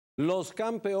Los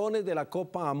campeones de la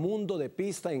Copa Mundo de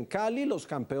Pista en Cali, los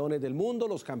campeones del mundo,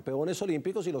 los campeones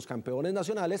olímpicos y los campeones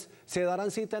nacionales se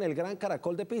darán cita en el Gran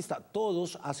Caracol de Pista.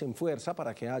 Todos hacen fuerza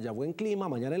para que haya buen clima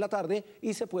mañana en la tarde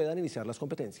y se puedan iniciar las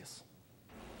competencias.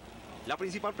 La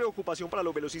principal preocupación para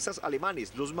los velocistas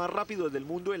alemanes, los más rápidos del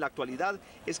mundo en la actualidad,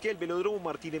 es que el velódromo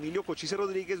Martín Emilio Cochise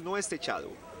Rodríguez no es techado.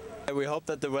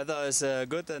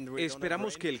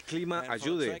 Esperamos que el clima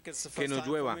ayude, que no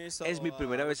llueva. Es mi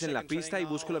primera vez en la pista y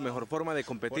busco la mejor forma de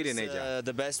competir en ella.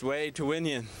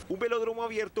 Un velódromo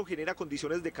abierto genera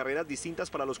condiciones de carreras distintas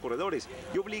para los corredores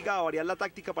y obliga a variar la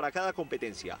táctica para cada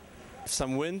competencia.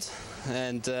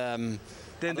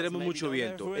 Tendremos mucho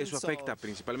viento, eso afecta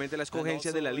principalmente la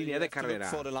escogencia de la línea de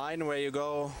carrera.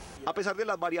 A pesar de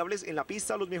las variables en la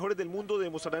pista, los mejores del mundo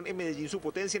demostrarán en Medellín su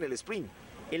potencia en el sprint.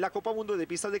 En la Copa Mundo de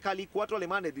Pistas de Cali, 4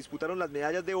 alemanes disputaron las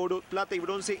medallas de oro, plata y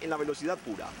bronce en la velocidad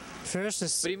pura.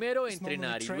 Primero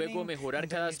entrenar y luego mejorar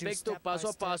cada aspecto paso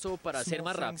a paso para ser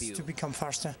más rápido.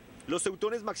 Los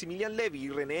teutones Maximilian Levy y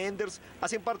René Enders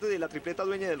hacen parte de la tripleta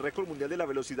dueña del récord mundial de la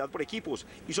velocidad por equipos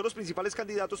y son los principales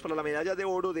candidatos para la medalla de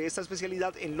oro de esta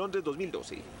especialidad en Londres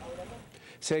 2012.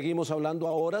 Seguimos hablando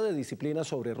ahora de disciplinas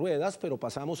sobre ruedas, pero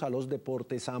pasamos a los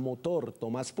deportes a motor.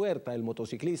 Tomás Puerta, el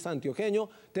motociclista antioqueño,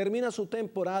 termina su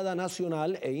temporada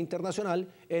nacional e internacional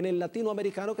en el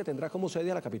latinoamericano que tendrá como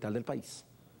sede a la capital del país.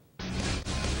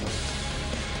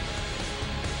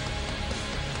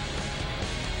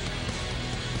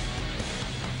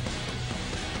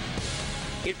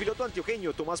 El piloto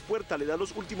antioqueño Tomás Puerta le da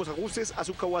los últimos ajustes a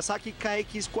su Kawasaki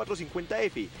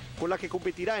KX450F, con la que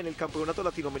competirá en el Campeonato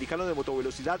Latinoamericano de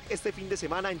Motovelocidad este fin de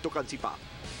semana en Tocancipá.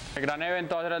 El gran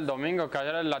evento va a ser el domingo, que va a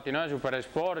ser el latino de Super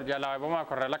Sport, ya la vez vamos a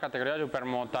correr la categoría de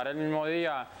Supermotar el mismo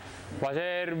día. Va a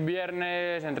ser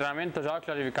viernes entrenamiento, sábado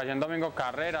clasificación, domingo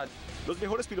carrera. Los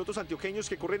mejores pilotos antioqueños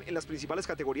que corren en las principales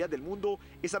categorías del mundo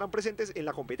estarán presentes en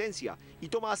la competencia y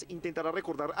Tomás intentará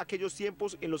recordar aquellos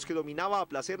tiempos en los que dominaba a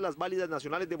placer las válidas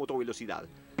nacionales de motovelocidad.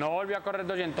 No volví a correr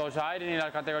 200 aires ni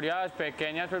las categorías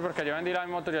pequeñas, pues porque yo vendí las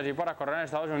motos y así para correr en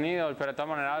Estados Unidos, pero de todas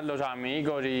maneras los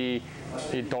amigos y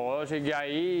todo sigue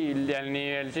ahí y el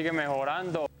nivel sigue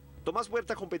mejorando. Tomás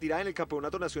Puerta competirá en el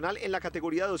Campeonato Nacional en la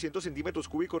categoría de 200 centímetros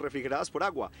cúbicos refrigeradas por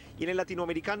agua y en el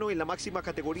Latinoamericano en la máxima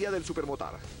categoría del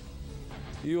Supermotar.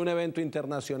 Y un evento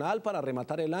internacional para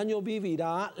rematar el año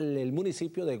vivirá el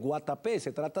municipio de Guatapé.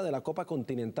 Se trata de la Copa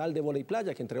Continental de Vóley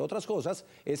Playa, que entre otras cosas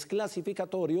es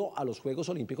clasificatorio a los Juegos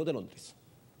Olímpicos de Londres.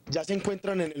 Ya se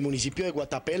encuentran en el municipio de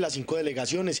Guatapé las 5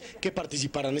 delegaciones que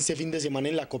participarán este fin de semana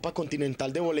en la Copa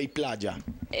Continental de Vóley Playa.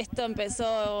 Esto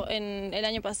empezó en el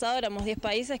año pasado, éramos 10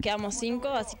 países, quedamos 5,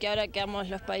 así que ahora quedamos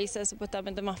los países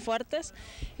supuestamente más fuertes.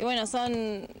 Y bueno,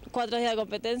 son 4 días de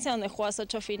competencia donde juegas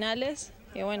 8 finales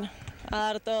y bueno, a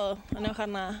dar todo, a no dejar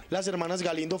nada. Las hermanas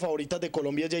Galindo, favoritas de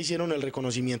Colombia, ya hicieron el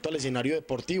reconocimiento al escenario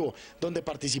deportivo, donde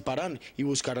participarán y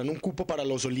buscarán un cupo para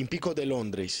los Olímpicos de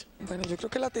Londres. Bueno, yo creo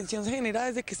que la tensión se genera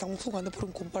desde que estamos jugando por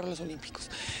un cupo para los Olímpicos.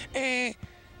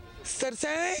 Ser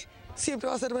sede siempre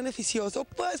va a ser beneficioso,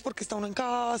 pues porque está uno en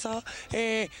casa,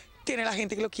 tiene la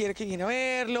gente que lo quiere, que viene a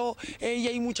verlo, y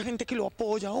hay mucha gente que lo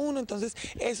apoya a uno, entonces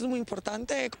eso es muy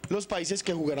importante. Los países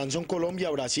que jugarán son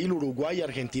Colombia, Brasil, Uruguay,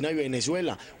 Argentina y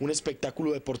Venezuela. Un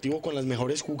espectáculo deportivo con las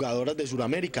mejores jugadoras de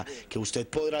Sudamérica, que usted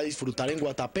podrá disfrutar en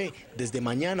Guatapé desde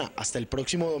mañana hasta el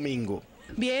próximo domingo.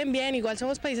 Bien, bien, igual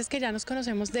somos países que ya nos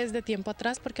conocemos desde tiempo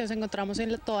atrás porque nos encontramos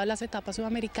en todas las etapas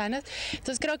sudamericanas,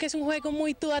 entonces creo que es un juego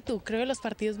muy tú a tú, creo que los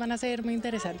partidos van a ser muy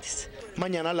interesantes.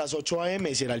 Mañana a las 8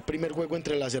 a.m. será el primer juego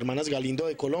entre las hermanas Galindo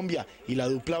de Colombia y la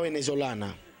dupla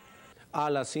venezolana. A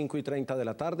las 5:30 de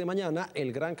la tarde mañana,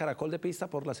 el Gran Caracol de Pista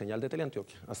por la señal de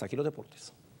Teleantioquia. Hasta aquí los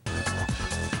deportes.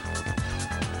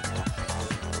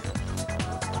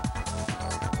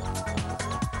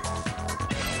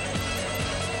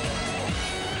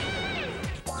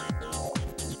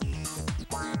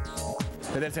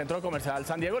 Desde el Centro Comercial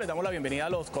San Diego les damos la bienvenida a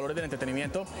los colores del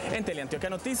entretenimiento en Teleantioquia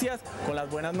Noticias, con las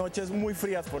buenas noches muy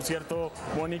frías, por cierto.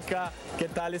 Mónica, ¿qué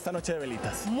tal esta noche de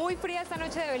velitas? Muy fría esta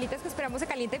noche de velitas que esperamos se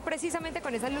caliente precisamente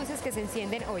con esas luces que se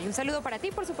encienden hoy. Un saludo para ti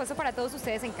y por supuesto para todos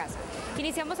ustedes en casa.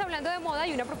 Iniciamos hablando de moda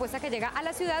y una propuesta que llega a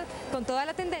la ciudad con toda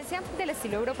la tendencia del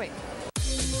estilo europeo.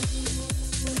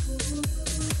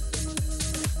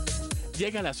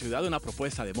 Llega a la ciudad una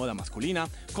propuesta de moda masculina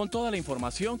con toda la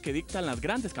información que dictan las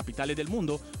grandes capitales del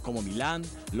mundo como Milán,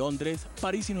 Londres,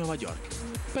 París y Nueva York,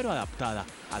 pero adaptada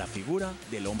a la figura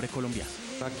del hombre colombiano.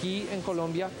 Aquí en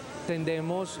Colombia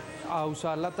tendemos a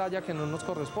usar la talla que no nos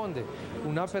corresponde.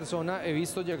 Una persona, he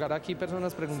visto llegar aquí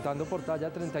personas preguntando por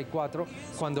talla 34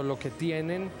 cuando lo que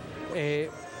tienen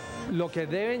lo que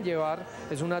deben llevar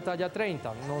es una talla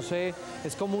 30. No sé,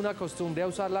 es como una costumbre a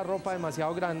usar la ropa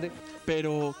demasiado grande.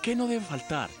 Pero, ¿qué no debe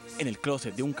faltar en el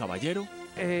closet de un caballero?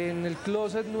 En el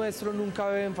closet nuestro nunca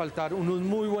deben faltar unos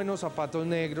muy buenos zapatos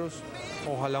negros,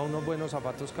 ojalá unos buenos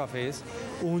zapatos cafés,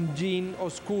 un jean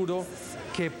oscuro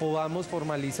que podamos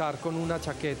formalizar con una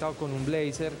chaqueta o con un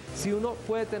blazer. Si uno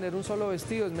puede tener un solo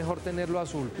vestido, es mejor tenerlo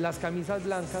azul. Las camisas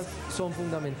blancas son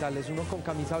fundamentales, uno con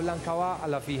camisa blanca va a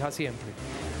la fija siempre,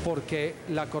 porque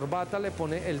la corbata le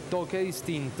pone el toque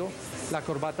distinto, la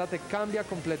corbata te cambia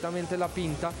completamente la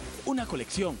pinta. Una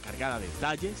colección cargada de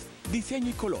detalles, diseño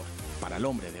y color, para el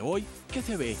hombre de hoy que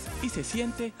se ve y se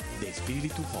siente de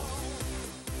espíritu joven.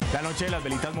 La Noche de las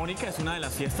Velitas, Mónica, es una de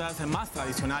las fiestas más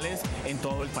tradicionales en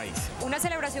todo el país. Una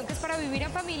celebración que es para vivir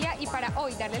en familia y para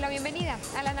hoy darle la bienvenida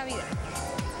a la Navidad.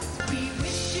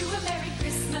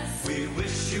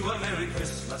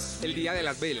 El Día de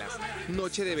las Velas,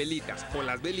 Noche de Velitas o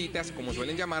las Velitas, como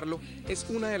suelen llamarlo, es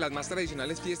una de las más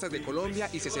tradicionales fiestas de Colombia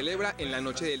y se celebra en la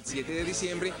noche del 7 de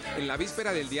diciembre, en la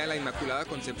víspera del Día de la Inmaculada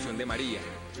Concepción de María.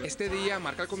 Este día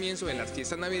marca el comienzo de las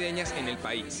fiestas navideñas en el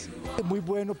país. Es muy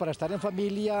bueno para estar en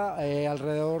familia,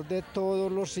 alrededor de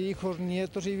todos los hijos,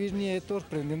 nietos y bisnietos,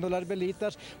 prendiendo las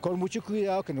velitas, con mucho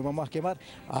cuidado que nos vamos a quemar.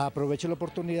 Aprovecho la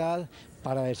oportunidad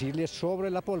para decirles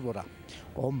sobre la pólvora.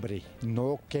 Hombre,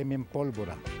 no quemen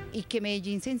pólvora. Y que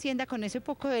Medellín se encienda con ese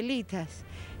poco de velitas,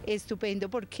 estupendo,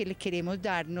 porque le queremos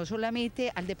dar no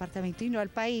solamente al departamento sino al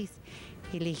país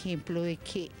el ejemplo de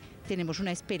que tenemos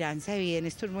una esperanza de vida en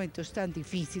estos momentos tan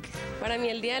difíciles. Para mí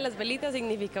el Día de las Velitas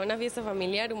significa una fiesta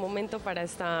familiar, un momento para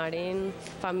estar en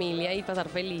familia y pasar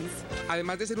feliz.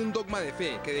 Además de ser un dogma de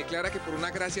fe que declara que por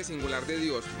una gracia singular de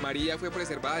Dios, María fue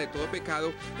preservada de todo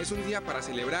pecado, es un día para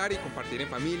celebrar y compartir en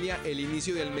familia el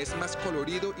inicio del mes más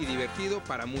colorido y divertido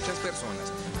para muchas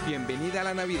personas. Bienvenida a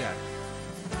la Navidad.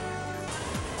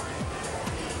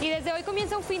 Y desde hoy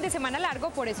comienza un fin de semana largo,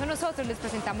 por eso nosotros les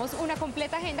presentamos una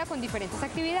completa agenda con diferentes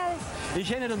actividades. Y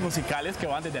géneros musicales que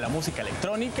van desde la música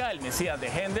electrónica, el Mesías de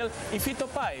Händel y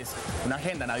Pt3, una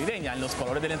agenda navideña en los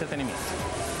colores del entretenimiento.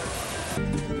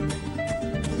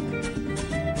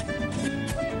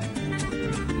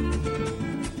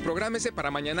 Prográmese para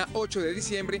mañana 8 de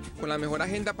diciembre con la mejor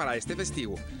agenda para este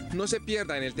festivo. No se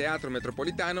pierda en el Teatro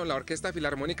Metropolitano la Orquesta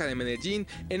Filarmónica de Medellín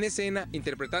en escena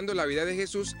interpretando la vida de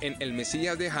Jesús en El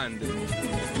Mesías de Händel.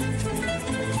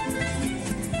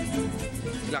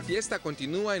 La fiesta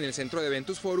continúa en el Centro de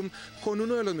Eventos Forum con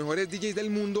uno de los mejores DJs del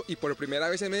mundo y por primera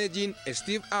vez en Medellín,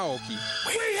 Steve Aoki.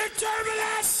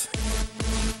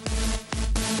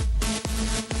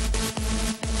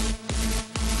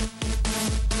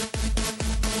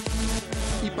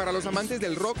 Para los amantes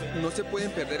del rock, no se pueden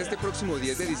perder este próximo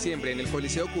 10 de diciembre en el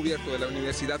Coliseo Cubierto de la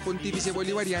Universidad Pontificia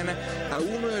Bolivariana a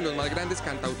uno de los más grandes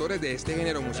cantautores de este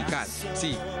género musical,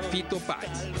 sí, Pt3.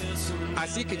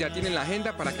 Así que ya tienen la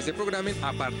agenda para que se programen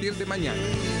a partir de mañana.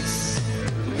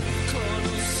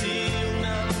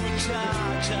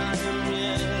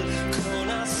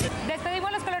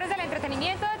 Despedimos los colores del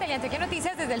entretenimiento de Teleantioquia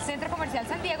Noticias desde el Centro Comercial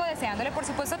San Diego, deseándole por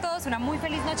supuesto a todos una muy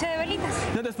feliz noche de velitas.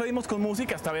 Nos despedimos con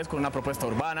música, esta vez con una propuesta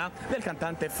urbana del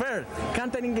cantante Fer.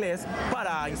 Canta en inglés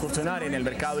para incursionar en el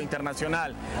mercado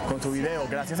internacional. Con su video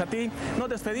Gracias a ti, nos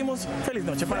despedimos. Feliz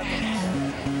noche para todos.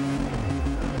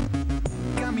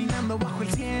 Caminando bajo el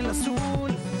cielo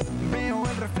azul, veo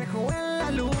el reflejo en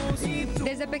la luz.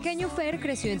 Desde pequeño, Fer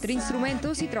creció entre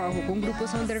instrumentos y trabajó con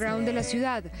grupos underground de la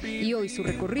ciudad, y hoy su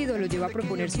recorrido lo lleva a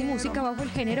proponer su música bajo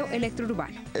el género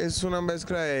electrourbano. Es una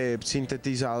mezcla de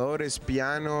sintetizadores,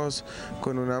 pianos,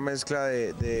 con una mezcla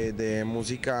de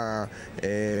música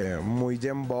muy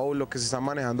dembow, lo que se está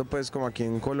manejando pues como aquí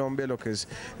en Colombia, lo que es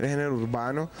el género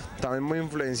urbano, también muy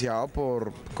influenciado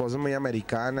por cosas muy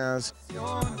americanas.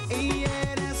 Y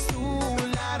eres tú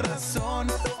la razón,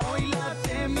 hoy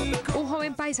late mi corazón. Un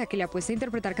joven paisa que le apuesta a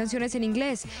interpretar canciones en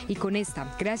inglés y con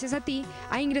esta, Gracias a ti,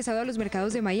 ha ingresado a los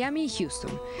mercados de Miami y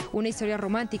Houston. Una historia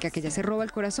romántica que ya se roba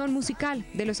el corazón musical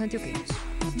de los antioqueños.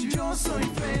 Yo soy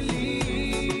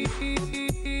feliz,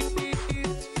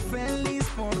 feliz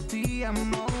por ti,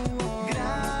 amor.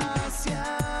 Gracias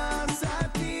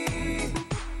a ti,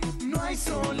 no hay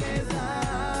soledad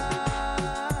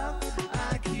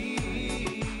aquí.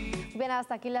 Bien,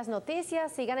 hasta aquí las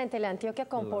noticias. Sigan en Teleantioquia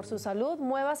con Por Su Salud.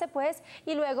 Muévase pues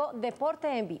y luego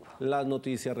Deporte en Vivo. Las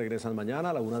noticias regresan mañana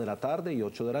a la 1 de la tarde y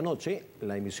 8 de la noche.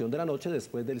 La emisión de la noche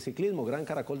después del ciclismo. Gran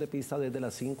caracol de pista desde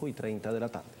las 5:30 de la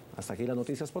tarde. Hasta aquí las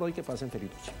noticias por hoy. Que pasen feliz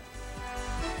noche.